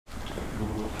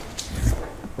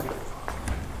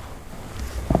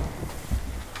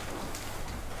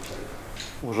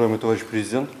Уважаемый товарищ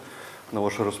президент, на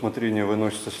ваше рассмотрение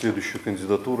выносятся следующие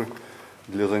кандидатуры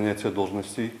для занятия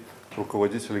должностей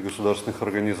руководителей государственных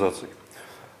организаций.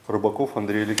 Рыбаков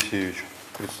Андрей Алексеевич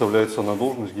представляется на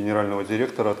должность генерального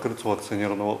директора открытого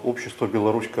акционерного общества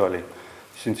 «Беларусь-Калий».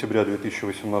 С сентября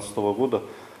 2018 года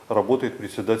работает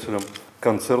председателем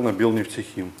концерна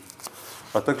 «Белнефтехим».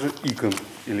 А также Икан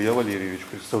Илья Валерьевич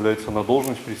представляется на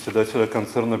должность председателя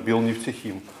концерна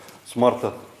 «Белнефтехим». С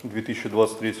марта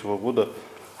 2023 года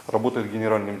работает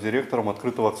генеральным директором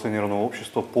открытого акционерного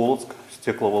общества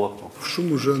 «Полоцк-Стекловолокно».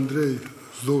 Почему же Андрей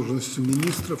с должности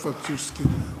министра фактически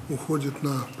уходит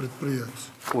на предприятие?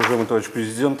 Уважаемый товарищ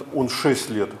президент, он 6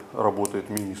 лет работает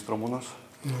министром у нас.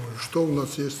 Ну, что у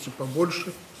нас есть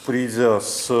побольше? Придя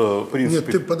с принципа...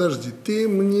 Нет, ты подожди, ты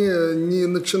мне не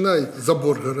начинай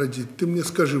забор городить, ты мне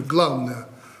скажи, главное,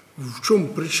 в чем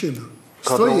причина?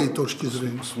 С твоей точки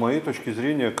зрения. С моей точки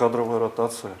зрения, кадровая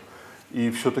ротация. И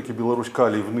все-таки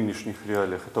Беларусь-Калий в нынешних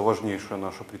реалиях – это важнейшее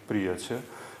наше предприятие.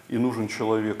 И нужен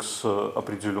человек с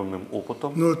определенным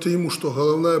опытом. Но это ему что,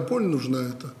 головная боль нужна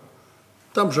это?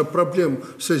 Там же проблем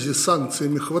в связи с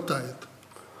санкциями хватает.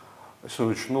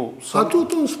 А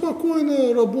тут он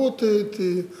спокойно работает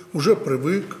и уже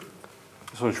привык.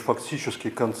 Фактически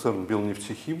концерн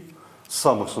 «Белнефтехим» –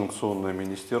 самое санкционное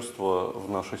министерство в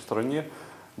нашей стране.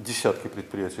 Десятки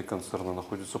предприятий концерна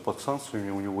находятся под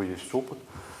санкциями, у него есть опыт,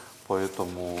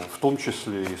 поэтому в том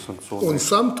числе и санкционные... Он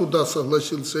сам туда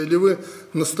согласился или вы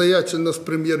настоятельно с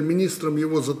премьер-министром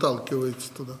его заталкиваете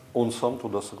туда? Он сам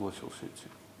туда согласился идти,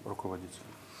 руководитель.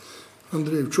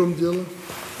 Андрей, в чем дело?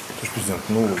 Товарищ президент,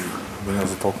 меня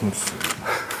затолкнуть,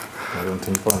 наверное,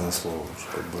 это неправильное слово.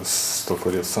 Как бы столько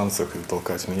лет в санкциях и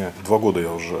толкать меня. 2 года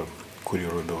я уже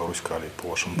курирую Беларусь-Калий по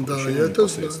вашему поручению. Да, я это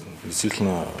знаю.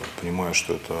 Действительно понимаю,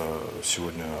 что это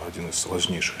сегодня один из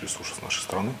важнейших ресурсов нашей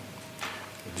страны.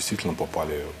 Действительно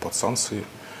попали под санкции.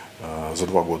 За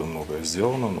 2 года многое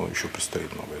сделано, но еще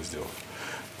предстоит многое сделать.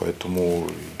 Поэтому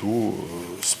иду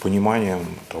с пониманием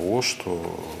того,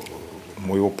 что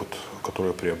мой опыт, который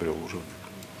я приобрел, уже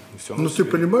несен. Но ты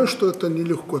понимаешь, что это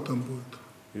нелегко там будет?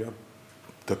 Я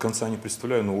до конца не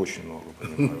представляю, но очень много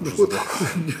понимаю.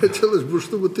 Мне хотелось бы,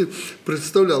 чтобы ты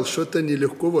представлял, что это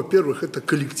нелегко. Во-первых, это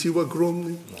коллектив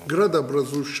огромный,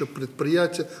 градообразующее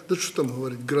предприятие. Да что там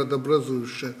говорить,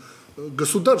 градообразующее,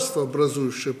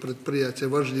 государствообразующее предприятие,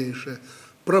 важнейшее.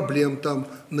 Проблем там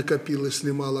накопилось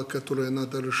немало, которые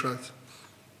надо решать.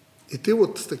 И ты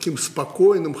вот с таким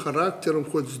спокойным характером,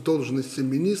 хоть с должности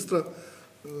министра,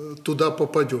 туда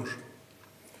попадешь.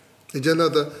 Где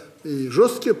надо и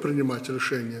жесткие принимать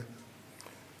решения.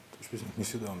 Не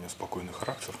всегда у меня спокойный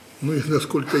характер. Ну и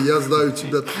насколько я знаю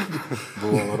тебя...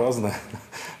 Бывало разное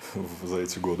за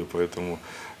эти годы, поэтому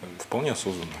вполне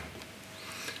осознанно.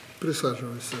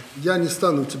 Присаживайся. Я не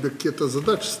стану тебе какие-то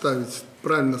задачи ставить.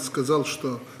 Правильно сказал,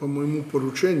 что по моему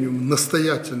поручению,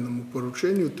 настоятельному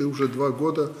поручению, ты уже 2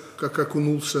 года как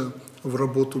окунулся в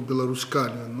работу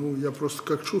Беларусь-Калия. Ну, я просто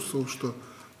как чувствовал, что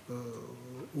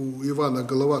у Ивана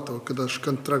Головатого, когда же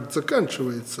контракт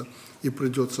заканчивается, и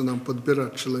придется нам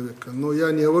подбирать человека. Но я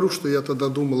не говорю, что я тогда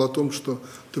думал о том, что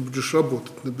ты будешь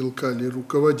работать на Белкалии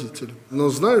руководителем. Но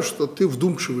знаю, что ты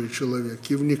вдумчивый человек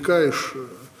и вникаешь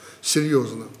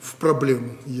серьезно в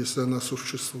проблему, если она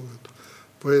существует.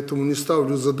 Поэтому не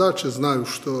ставлю задачи, знаю,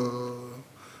 что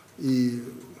и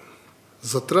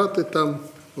затраты там,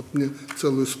 вот мне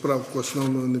целую справку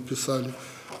основную написали,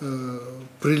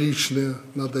 приличные,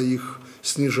 надо их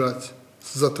снижать,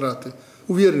 затраты.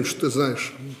 Уверен, что ты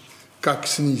знаешь, как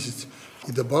снизить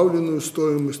и добавленную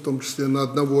стоимость, в том числе на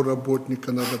одного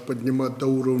работника надо поднимать до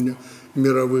уровня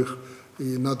мировых.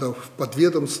 И надо в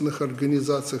подведомственных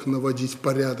организациях наводить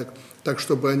порядок, так,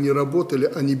 чтобы они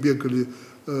работали, а не бегали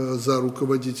за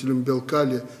руководителем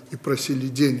Белкалия и просили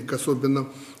денег, особенно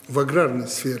в аграрной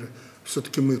сфере.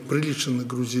 Все-таки мы прилично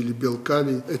нагрузили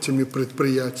Белкалий этими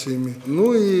предприятиями.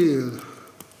 Ну и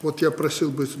вот я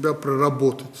просил бы тебя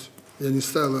проработать. Я не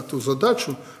ставил эту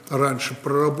задачу раньше,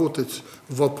 проработать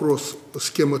вопрос,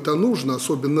 с кем это нужно,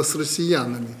 особенно с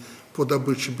россиянами по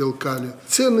добыче Белкалия.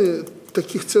 Цены...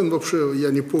 Таких цен вообще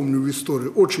я не помню в истории.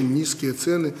 Очень низкие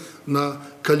цены на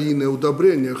калийное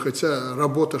удобрение, хотя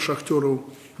работа шахтеров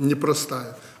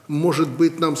непростая. Может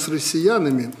быть, нам с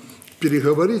россиянами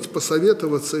переговорить,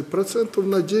 посоветоваться и процентов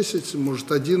на 10,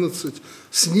 может 11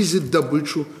 снизить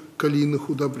добычу калийных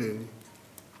удобрений.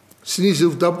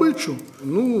 Снизив добычу,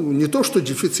 не то, что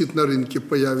дефицит на рынке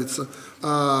появится,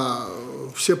 а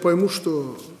все поймут,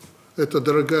 что это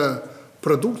дорогая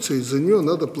продукция, и за нее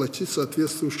надо платить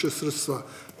соответствующие средства.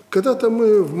 Когда-то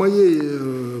мы в моей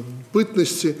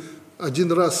бытности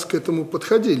один раз к этому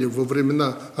подходили во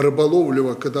времена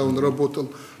Рыболовлева, когда он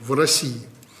работал в России.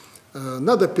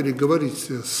 Надо переговорить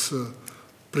с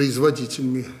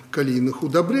производителями калийных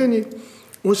удобрений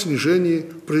о снижении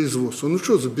производства. Ну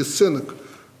что за бесценок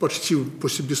почти по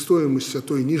себестоимости, а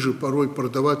то и ниже порой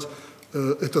продавать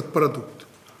этот продукт.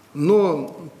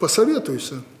 Но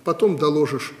посоветуйся, потом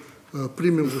доложишь,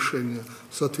 примем решение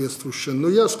соответствующее. Но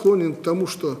я склонен к тому,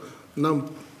 что нам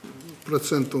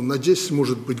процентов на 10,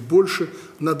 может быть больше,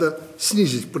 надо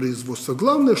снизить производство.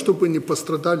 Главное, чтобы не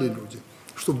пострадали люди,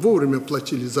 чтобы вовремя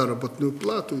платили заработную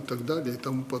плату и так далее и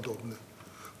тому подобное.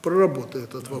 Проработай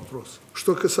этот вопрос.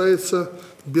 Что касается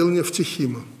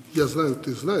Белнефтехима, я знаю,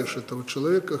 ты знаешь этого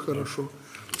человека хорошо,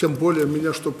 тем более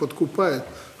меня что подкупает,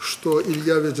 что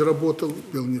Илья ведь работал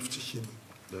в Белнефтехиме.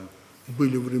 Да.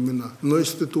 Были времена. Но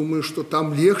если ты думаешь, что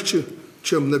там легче,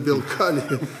 чем на Белкале,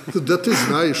 да ты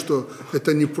знаешь, что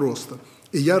это непросто.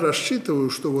 И я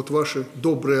рассчитываю, что вот ваши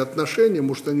добрые отношения,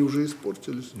 может, они уже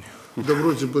испортились, да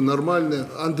вроде бы нормальные,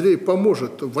 Андрей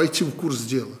поможет войти в курс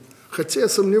дела. Хотя я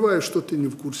сомневаюсь, что ты не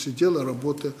в курсе дела,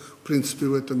 работая, в принципе,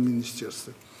 в этом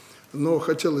министерстве. Но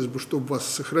хотелось бы, чтобы у вас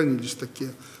сохранились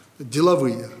такие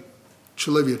деловые,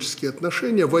 человеческие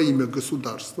отношения во имя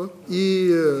государства.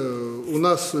 И у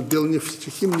нас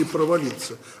Белнефтехим не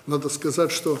провалится. Надо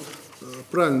сказать, что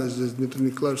правильно здесь Дмитрий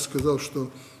Николаевич сказал, что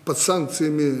под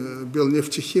санкциями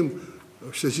Белнефтехим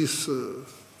в связи с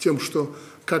тем, что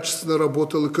качественно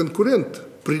работал и конкурент,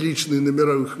 приличный на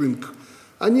мировых рынках,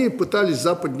 они пытались,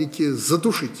 западники,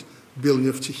 задушить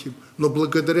Белнефтехим. Но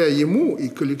благодаря ему и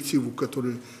коллективу,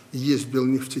 который есть в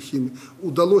Белнефтехиме,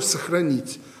 удалось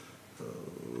сохранить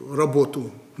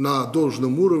работу на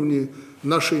должном уровне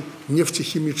нашей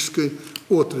нефтехимической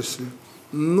отрасли.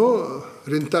 Но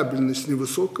рентабельность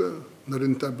невысокая, на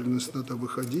рентабельность надо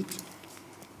выходить.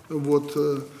 Вот,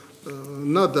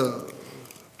 надо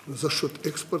за счет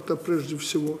экспорта прежде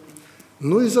всего.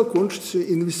 Ну и закончить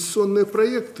инвестиционные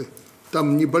проекты.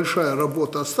 Там небольшая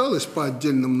работа осталась по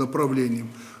отдельным направлениям,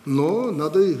 но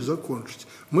надо их закончить.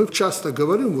 Мы часто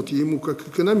говорим, вот ему как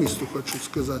экономисту хочу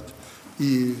сказать,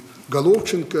 и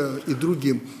Головченко, и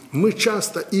другим, мы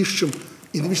часто ищем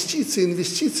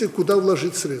инвестиции, куда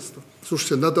вложить средства.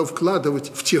 Слушайте, надо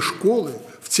вкладывать в те школы,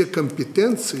 в те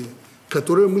компетенции,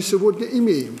 которые мы сегодня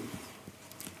имеем.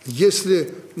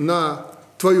 Если на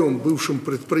твоем бывшем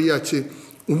предприятии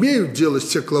умеют делать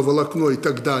стекловолокно и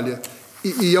так далее,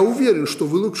 и я уверен, что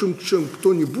вы лучше, чем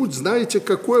кто-нибудь, знаете,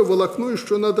 какое волокно и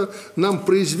что надо нам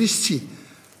произвести,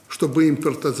 чтобы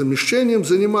импортозамещением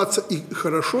заниматься и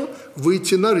хорошо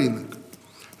выйти на рынок.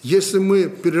 Если мы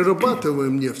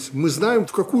перерабатываем нефть, мы знаем,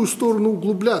 в какую сторону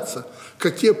углубляться,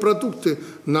 какие продукты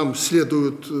нам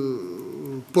следует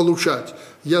получать.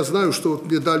 Я знаю, что вот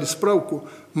мне дали справку,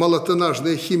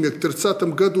 малотоннажная химия к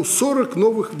 30 году 40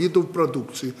 новых видов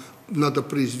продукции надо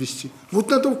произвести. Вот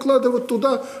надо вкладывать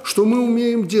туда, что мы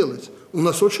умеем делать. У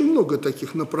нас очень много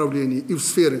таких направлений и в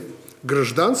сфере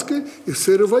гражданской, и в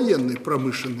сфере военной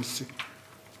промышленности.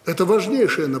 Это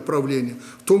важнейшее направление,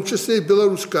 в том числе и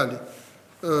Беларусь-Калий.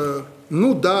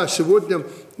 Ну да, сегодня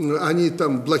они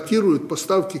там блокируют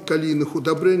поставки калийных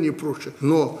удобрений и прочее.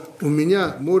 Но у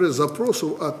меня море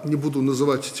запросов от, не буду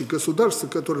называть эти государства,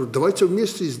 которые давайте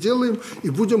вместе сделаем и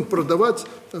будем продавать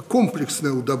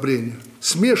комплексное удобрение,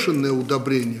 смешанное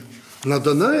удобрение.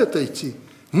 Надо на это идти.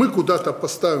 Мы куда-то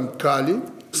поставим калий,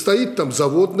 стоит там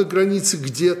завод на границе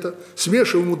где-то,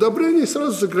 смешиваем удобрения и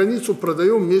сразу за границу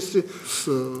продаем вместе с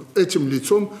этим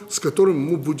лицом, с которым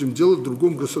мы будем делать в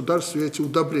другом государстве эти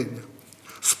удобрения.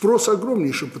 Спрос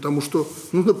огромнейший, потому что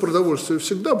на продовольствие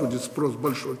всегда будет спрос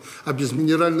большой, а без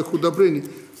минеральных удобрений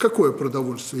какое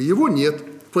продовольствие? Его нет.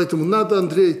 Поэтому надо,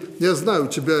 Андрей, я знаю, у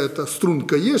тебя эта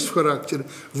струнка есть в характере,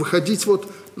 выходить вот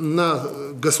на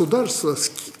государства,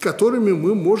 с которыми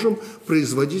мы можем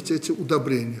производить эти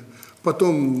удобрения.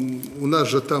 Потом у нас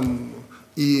же там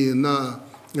и на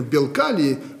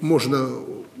Белкалии можно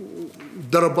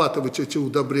дорабатывать эти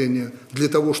удобрения для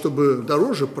того, чтобы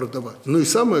дороже продавать. Ну и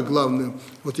самое главное,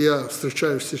 вот я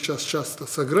встречаюсь сейчас часто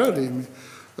с аграриями,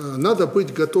 надо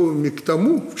быть готовыми к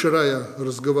тому, вчера я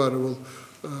разговаривал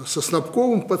со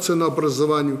Снабковым по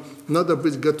ценообразованию, надо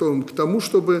быть готовым к тому,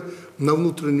 чтобы на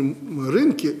внутреннем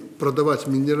рынке продавать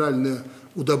минеральные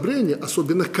удобрения,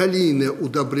 особенно калийные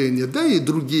удобрения, да и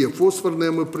другие,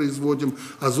 фосфорные мы производим,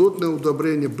 азотные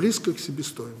удобрения, близко к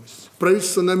себестоимости.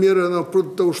 Правительство намерено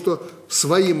против того, что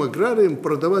своим аграриям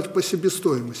продавать по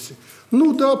себестоимости.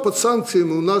 Ну да, под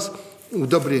санкциями у нас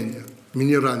удобрения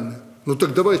минеральные. Ну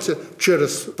так давайте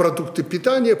через продукты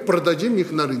питания продадим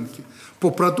их на рынке.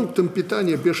 По продуктам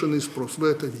питания бешеный спрос, вы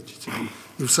это видите.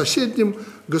 И в соседнем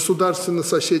государстве, на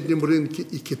соседнем рынке,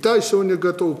 и Китай сегодня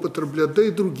готов употреблять, да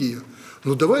и другие.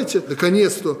 Ну давайте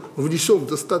наконец-то внесем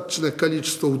достаточное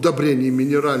количество удобрений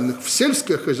минеральных в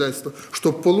сельское хозяйство,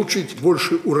 чтобы получить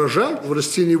больший урожай в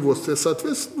растениеводстве,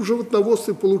 соответственно, в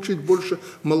животноводстве получить больше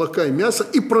молока и мяса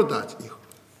и продать их.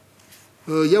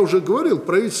 Я уже говорил,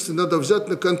 правительству надо взять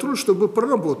на контроль, чтобы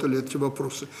проработали эти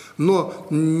вопросы, но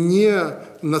не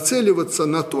нацеливаться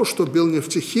на то, что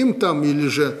Белнефтехим там или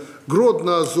же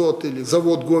Гродно Азот или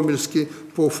завод Гомельский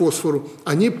по фосфору,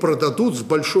 они продадут с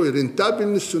большой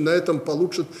рентабельностью, на этом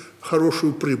получат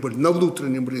хорошую прибыль на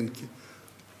внутреннем рынке.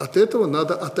 От этого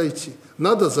надо отойти.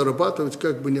 Надо зарабатывать,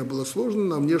 как бы ни было сложно,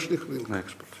 на внешних рынках. На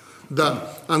экспорт.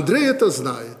 Да, Андрей это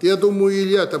знает. Я думаю,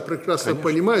 Илья это прекрасно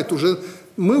понимает.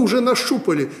 Мы уже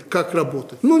нащупали, как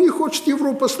работать. Ну, не хочет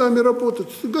Европа с нами работать,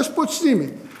 Господь с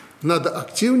ними. Надо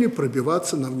активнее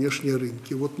пробиваться на внешние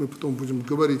рынки. Вот мы потом будем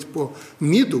говорить по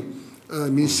МИДу.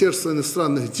 Министерство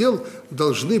иностранных дел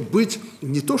должны быть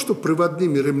не то что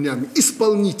приводными ремнями,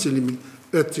 исполнителями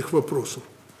этих вопросов.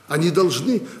 Они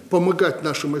должны помогать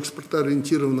нашим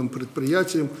экспортоориентированным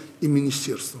предприятиям и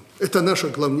министерствам. Это наша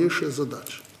главнейшая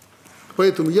задача.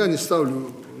 Поэтому я не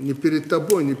ставлю ни перед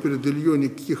тобой, ни перед Ильей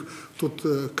никаких тут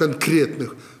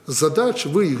конкретных задач.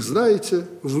 Вы их знаете,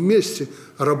 вместе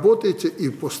работаете и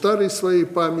по старой своей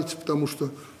памяти, потому что,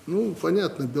 ну,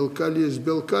 понятно, белкалий есть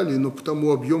белкалий, но по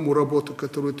тому объему работы,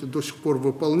 которую ты до сих пор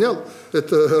выполнял,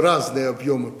 это разные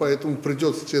объемы, поэтому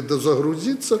придется тебе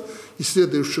дозагрузиться и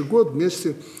следующий год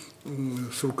вместе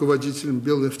с руководителем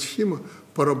Белнефтехима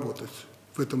поработать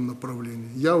в этом направлении.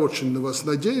 Я очень на вас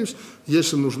надеюсь.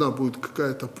 Если нужна будет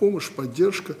какая-то помощь,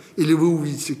 поддержка, или вы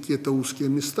увидите какие-то узкие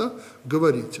места,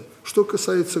 говорите. Что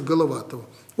касается Головатова,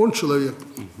 он человек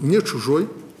не чужой.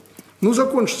 Ну,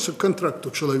 закончится контракт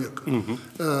у человека.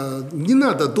 Не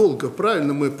надо долго,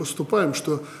 правильно мы поступаем,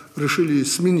 что решили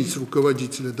сменить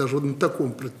руководителя даже на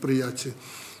таком предприятии.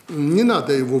 Не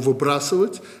надо его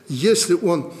выбрасывать. Если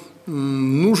он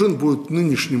нужен будет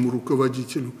нынешнему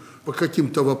руководителю по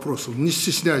каким-то вопросам, не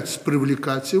стесняйтесь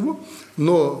привлекать его,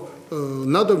 но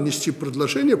надо внести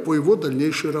предложение по его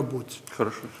дальнейшей работе.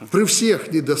 Хорошо. При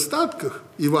всех недостатках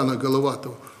Ивана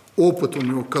Головатова опыт у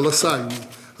него колоссальный,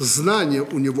 знания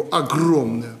у него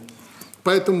огромные.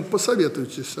 Поэтому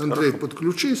посоветуйтесь, Андрей,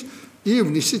 подключись и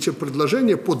внесите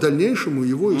предложение по дальнейшему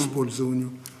его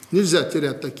использованию. Нельзя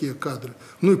терять такие кадры.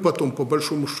 Ну и потом, по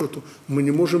большому счету, мы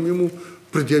не можем ему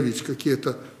предъявить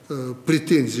какие-то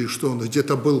претензии, что он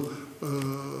где-то был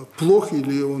плох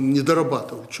или он не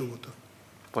дорабатывал чего-то.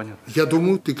 Понятно. Я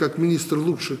думаю, ты как министр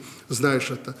лучше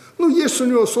знаешь это. Ну, есть у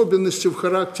него особенности в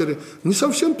характере, не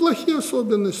совсем плохие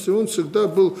особенности. Он всегда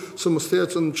был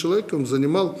самостоятельным человеком,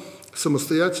 занимал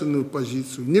самостоятельную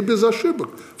позицию. Не без ошибок,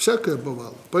 всякое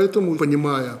бывало. Поэтому,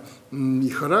 понимая и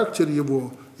характер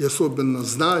его, и особенно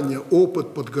знания,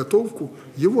 опыт, подготовку,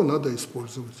 его надо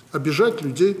использовать. Обижать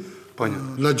людей,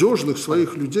 надежных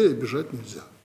своих людей обижать нельзя.